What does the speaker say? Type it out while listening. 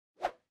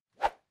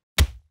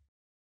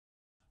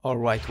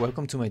Alright,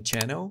 welcome to my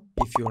channel.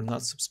 If you're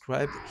not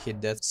subscribed,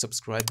 hit that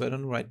subscribe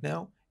button right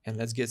now and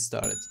let's get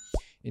started.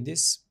 In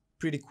this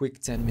pretty quick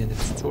 10-minute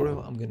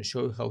tutorial, I'm going to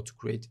show you how to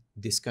create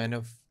this kind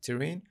of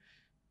terrain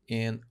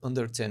in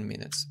under 10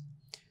 minutes.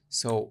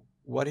 So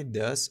what it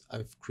does,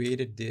 I've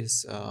created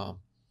this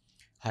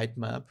height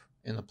map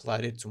and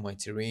applied it to my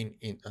terrain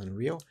in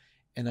Unreal,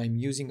 and I'm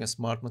using a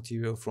smart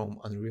material from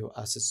Unreal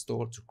Asset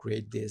Store to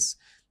create this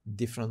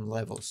different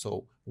levels.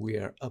 So we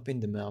are up in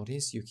the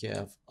mountains, you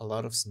have a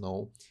lot of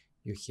snow,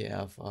 you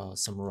have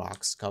some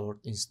rocks covered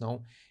in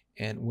snow,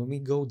 and when we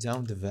go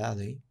down the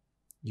valley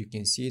you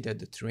can see that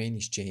the terrain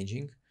is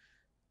changing,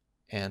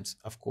 and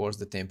of course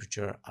the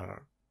temperature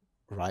are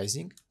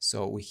rising.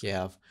 So we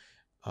have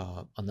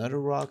another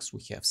rocks,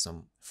 we have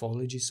some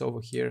foliages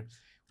over here,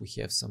 we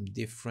have some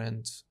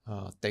different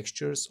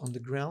textures on the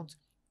ground.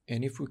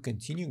 And if we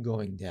continue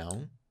going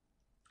down,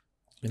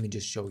 let me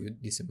just show you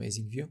this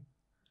amazing view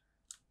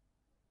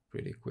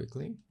pretty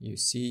quickly. You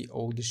see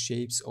all the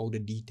shapes, all the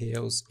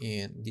details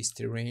in this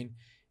terrain,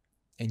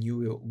 and you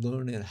will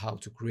learn how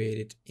to create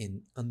it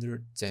in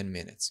under 10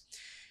 minutes.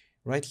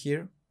 Right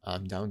here,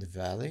 I'm down the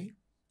valley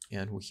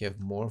and we have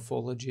more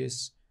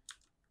foliages,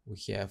 we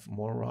have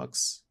more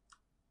rocks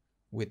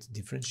with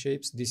different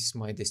shapes. This is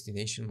my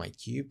destination, my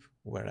cube,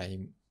 where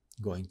I'm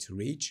going to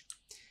reach.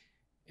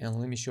 And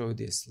let me show you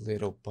these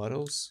little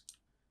puddles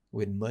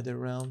with mud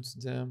around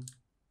them.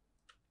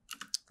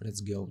 Let's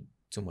go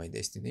to my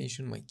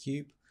destination, my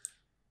cube,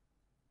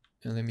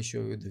 and let me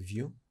show you the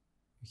view.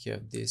 We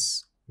have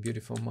this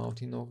beautiful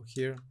mountain over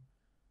here,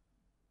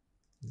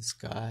 the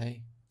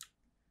sky,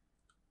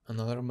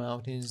 another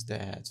mountains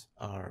that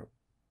are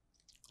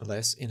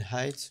less in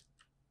height,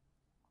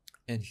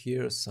 and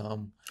here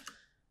some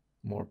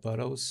more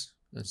puddles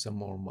and some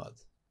more mud.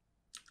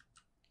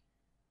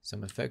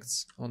 Some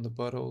effects on the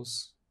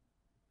puddles.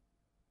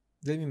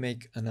 Let me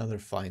make another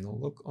final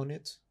look on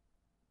it,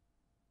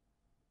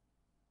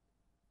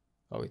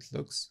 how it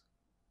looks.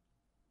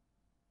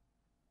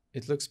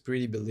 It looks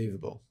pretty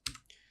believable.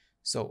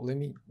 So let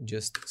me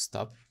just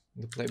stop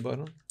the play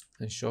button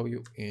and show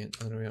you in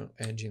Unreal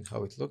Engine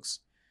how it looks.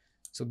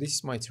 So this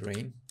is my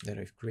terrain that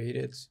I've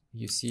created.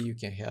 You see you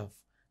can have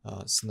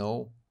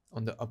snow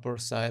on the upper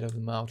side of the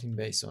mountain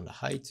based on the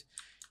height.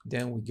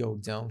 Then we go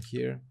down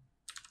here,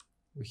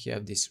 we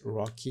have this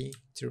rocky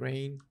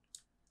terrain,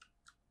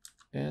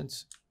 and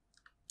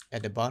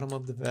at the bottom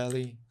of the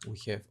valley we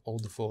have all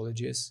the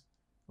foliages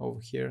over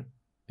here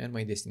and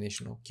my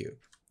destination cube.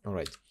 All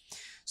right,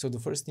 so the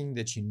first thing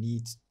that you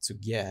need to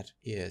get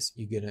is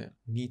you're gonna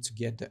need to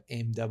get the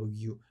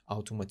MW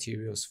auto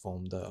materials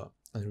from the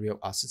Unreal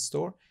Asset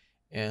Store,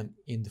 and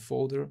in the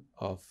folder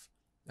of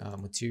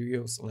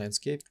materials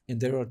landscape, and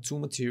there are two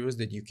materials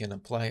that you can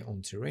apply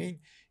on terrain.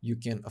 You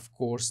can of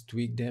course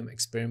tweak them,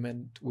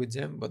 experiment with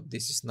them, but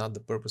this is not the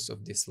purpose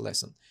of this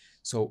lesson.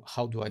 So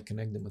how do I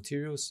connect the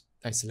materials?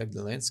 I select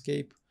the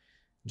landscape,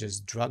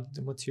 just drag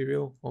the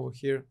material over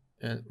here,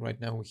 and right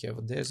now we have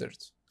a desert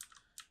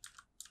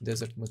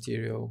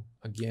material,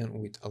 again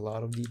with a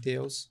lot of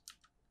details.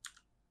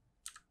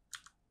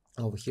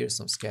 Over here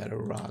some scatter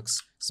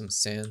rocks, some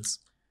sands,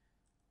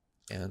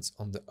 and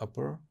on the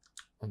upper,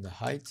 on the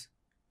height,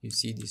 you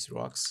see these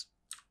rocks.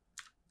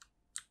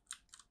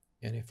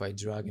 And if I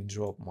drag and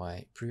drop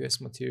my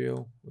previous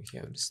material, we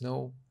have the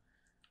snow,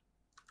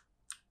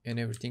 and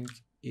everything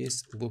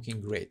is looking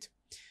great.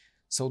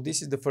 So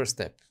this is the first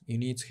step. You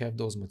need to have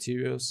those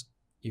materials.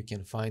 You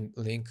can find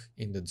link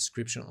in the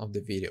description of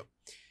the video.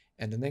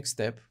 And the next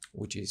step,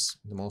 which is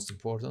the most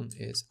important,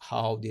 is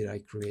how did I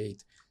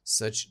create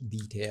such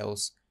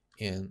details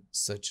in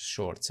such a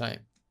short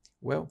time?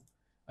 Well,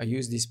 I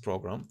use this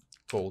program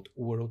called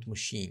World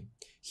Machine.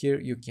 Here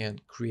you can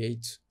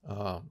create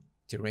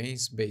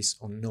terrains based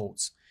on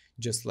nodes,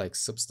 just like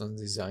Substance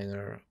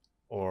Designer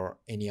or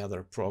any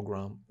other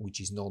program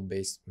which is node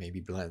based,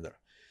 maybe Blender.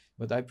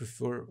 But I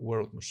prefer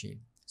World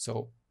Machine.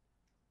 So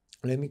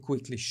let me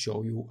quickly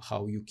show you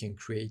how you can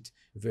create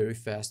very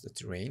fast a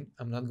terrain.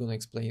 I'm not going to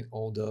explain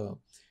all the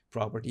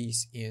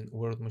properties in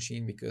World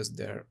Machine because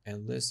they're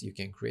endless. You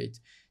can create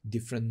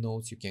different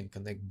nodes, you can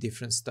connect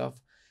different stuff.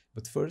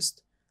 But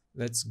first,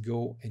 let's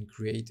go and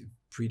create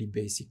pretty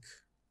basic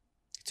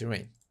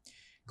terrain.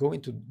 Go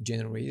into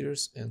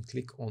generators and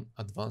click on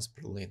Advanced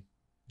Plugin.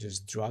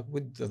 Just drag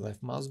with the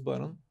left mouse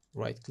button,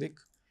 right click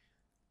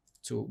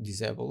to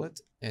disable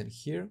it, and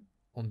here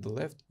on the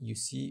left you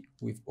see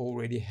we've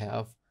already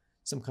have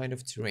some kind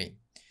of terrain.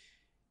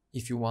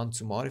 If you want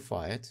to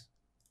modify it,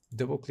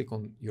 double click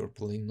on your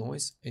plugin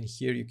noise, and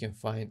here you can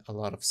find a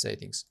lot of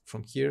settings.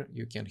 From here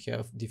you can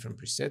have different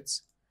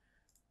presets.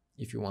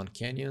 If you want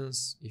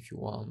canyons, if you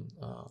want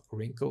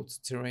wrinkled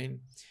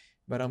terrain,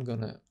 but I'm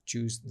gonna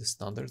choose the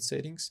standard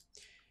settings.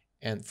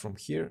 And from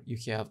here you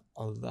have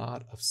a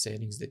lot of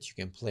settings that you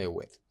can play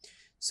with.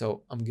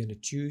 So I'm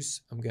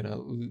gonna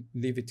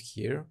leave it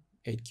here,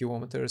 8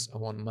 kilometers. I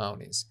want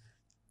mountains,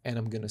 and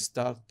I'm gonna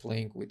start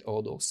playing with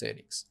all those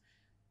settings.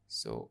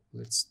 So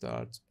let's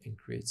start and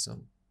create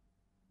some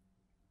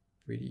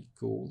pretty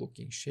cool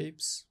looking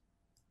shapes.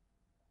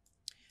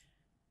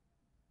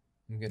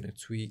 I'm gonna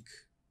tweak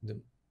the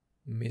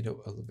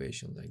middle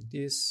elevation like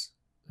this.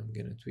 I'm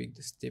gonna tweak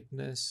the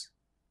steepness,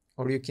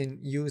 or you can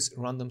use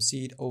random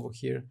seed over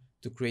here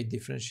to create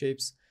different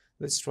shapes.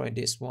 Let's try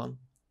this one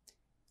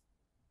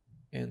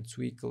and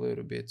tweak a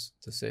little bit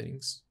the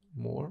settings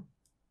more,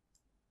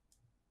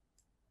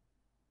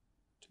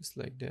 just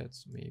like that.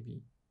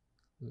 Maybe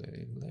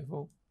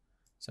level,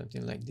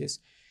 something like this.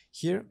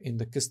 Here in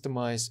the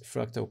customize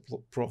fractal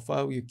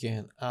profile, you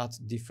can add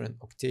different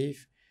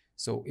octave.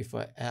 So if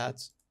I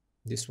add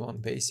this one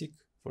basic,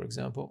 for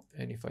example,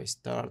 and if I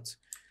start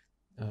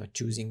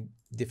choosing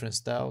different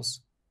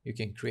styles, you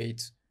can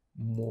create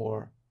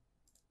more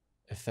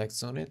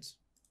effects on it.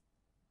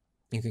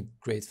 You can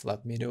create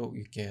flat middle.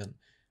 You can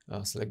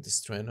select the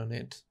strand on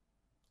it.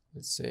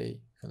 Let's say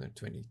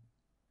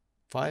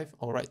 125.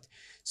 All right.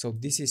 So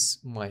this is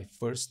my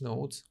first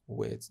node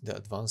with the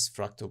advanced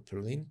fractal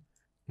Perlin.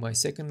 My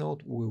second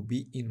node will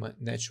be in my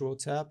natural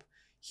tab.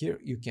 Here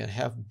you can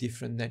have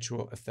different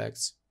natural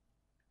effects.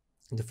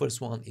 The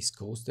first one is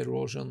coast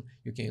erosion.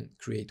 You can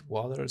create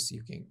waters,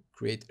 you can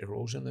create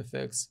erosion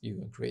effects, you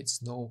can create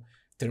snow,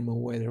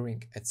 thermal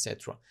weathering,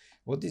 etc.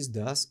 What this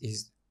does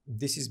is,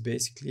 this is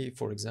basically,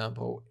 for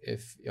example,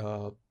 if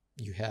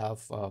you have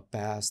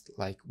past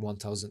like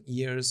 1000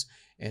 years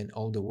and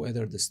all the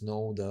weather, the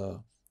snow,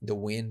 the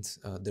wind,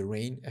 the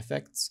rain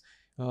affects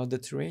the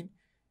terrain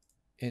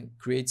and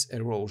creates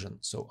erosion.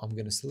 So I'm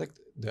going to select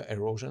the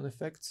erosion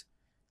effect,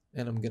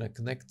 and I'm going to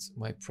connect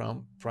my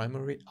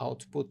primary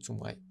output to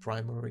my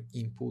primary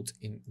input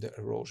in the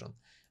erosion.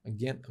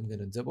 Again, I'm going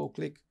to double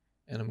click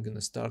and I'm going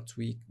to start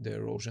tweak the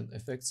erosion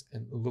effects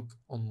and look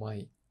on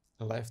my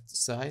left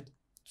side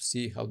to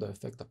see how the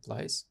effect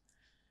applies.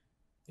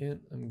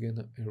 And I'm going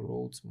to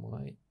erode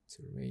my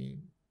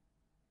terrain,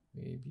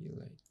 maybe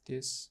like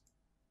this.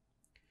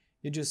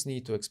 You just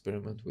need to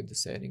experiment with the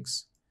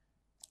settings.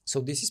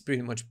 So this is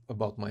pretty much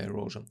about my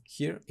erosion.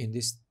 Here in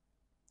this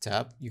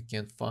tab, you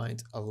can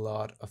find a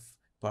lot of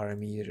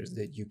parameters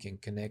that you can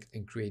connect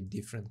and create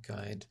different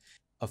kind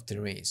of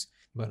terrains.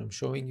 But I'm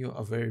showing you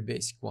a very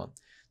basic one.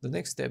 The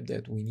next step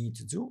that we need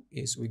to do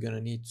is we're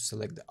gonna need to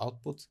select the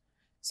output,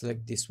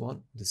 select this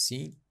one, the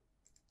scene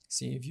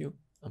view.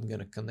 I'm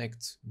gonna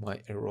connect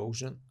my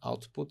erosion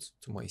output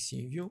to my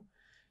scene view,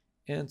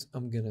 and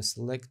I'm gonna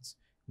select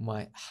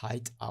my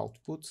height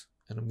output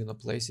and I'm gonna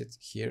place it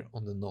here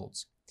on the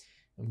nodes.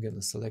 I'm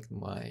gonna select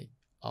my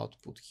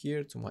output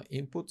here to my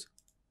input.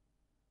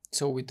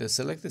 So with the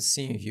selected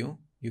scene view,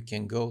 you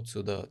can go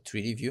to the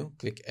 3D view,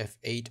 click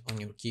F8 on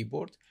your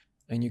keyboard,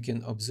 and you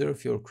can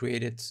observe your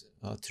created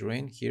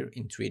terrain here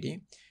in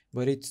 3D,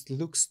 but it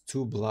looks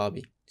too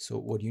blobby. So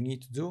what you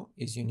need to do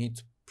is you need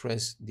to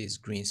press this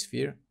green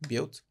sphere,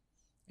 build,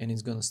 and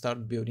it's gonna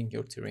start building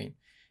your terrain.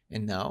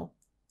 And now,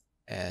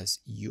 as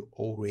you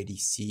already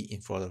see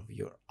in front of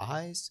your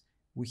eyes,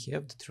 we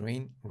have the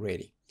terrain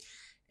ready.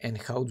 And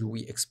how do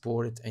we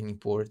export it and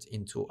import it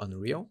into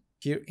Unreal?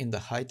 Here in the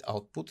height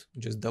output,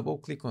 just double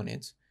click on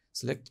it,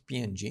 select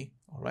PNG,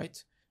 all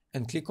right?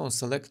 And click on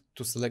select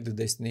to select the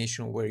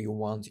destination where you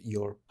want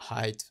your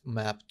height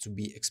map to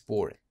be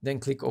exported. Then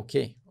click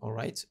OK, all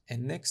right?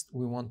 And next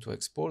we want to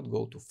export,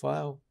 go to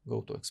File, go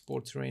to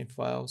Export Terrain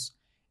Files,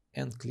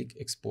 and click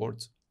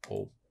Export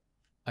All.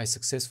 I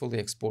successfully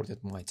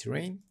exported my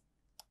terrain.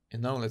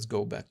 And now let's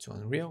go back to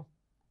Unreal.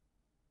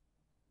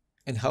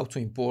 And how to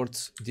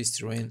import this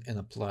terrain and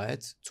apply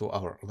it to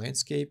our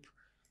landscape.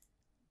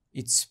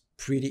 It's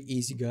pretty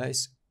easy,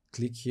 guys.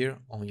 Click here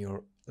on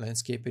your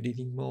landscape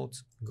editing mode,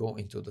 go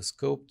into the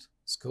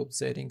scope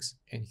settings,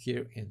 and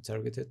here in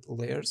targeted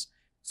layers.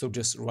 So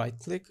just right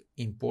click,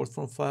 import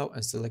from file,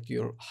 and select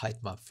your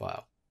height map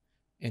file.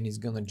 And it's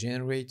gonna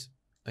generate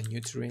a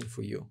new terrain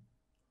for you.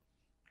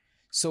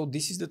 So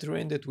this is the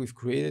terrain that we've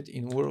created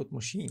in World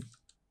Machine.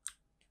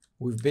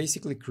 We've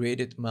basically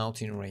created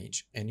mountain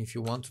range, and if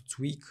you want to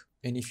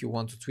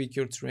tweak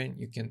your terrain,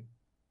 you can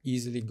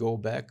easily go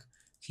back,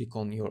 click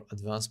on your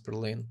advanced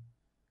Perlin,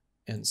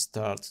 and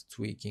start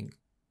tweaking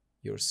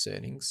your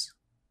settings.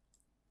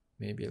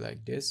 Maybe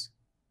like this.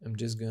 I'm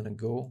just gonna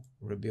go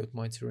rebuild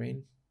my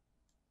terrain.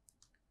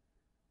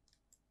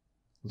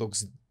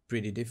 Looks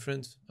pretty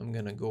different. I'm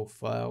gonna go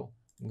file.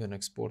 I'm gonna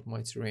export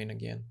my terrain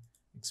again.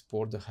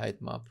 Export the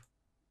height map.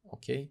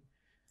 Okay.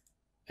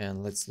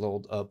 And let's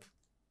load up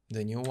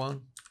the new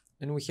one.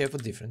 And we have a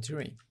different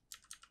terrain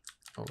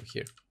over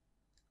here.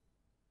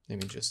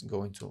 Let me just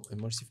go into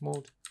immersive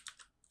mode.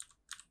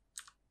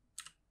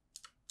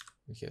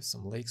 We have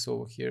some lakes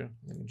over here.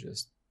 Let me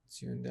just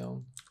tune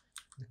down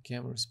the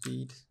camera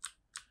speed.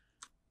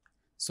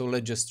 So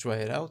let's just try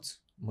it out.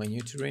 My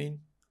new terrain.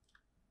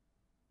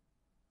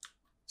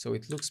 So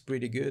it looks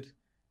pretty good.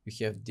 We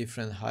have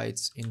different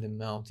heights in the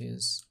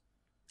mountains.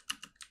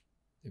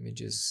 Let me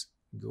just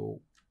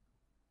go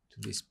to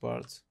this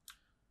part.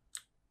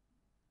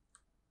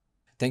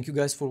 Thank you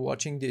guys for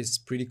watching this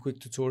pretty quick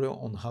tutorial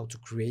on how to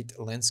create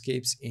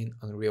landscapes in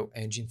Unreal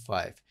Engine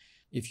 5.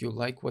 If you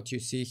like what you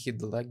see, hit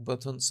the like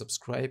button,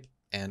 subscribe,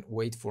 and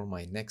wait for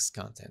my next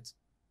content.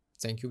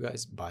 Thank you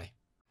guys. Bye.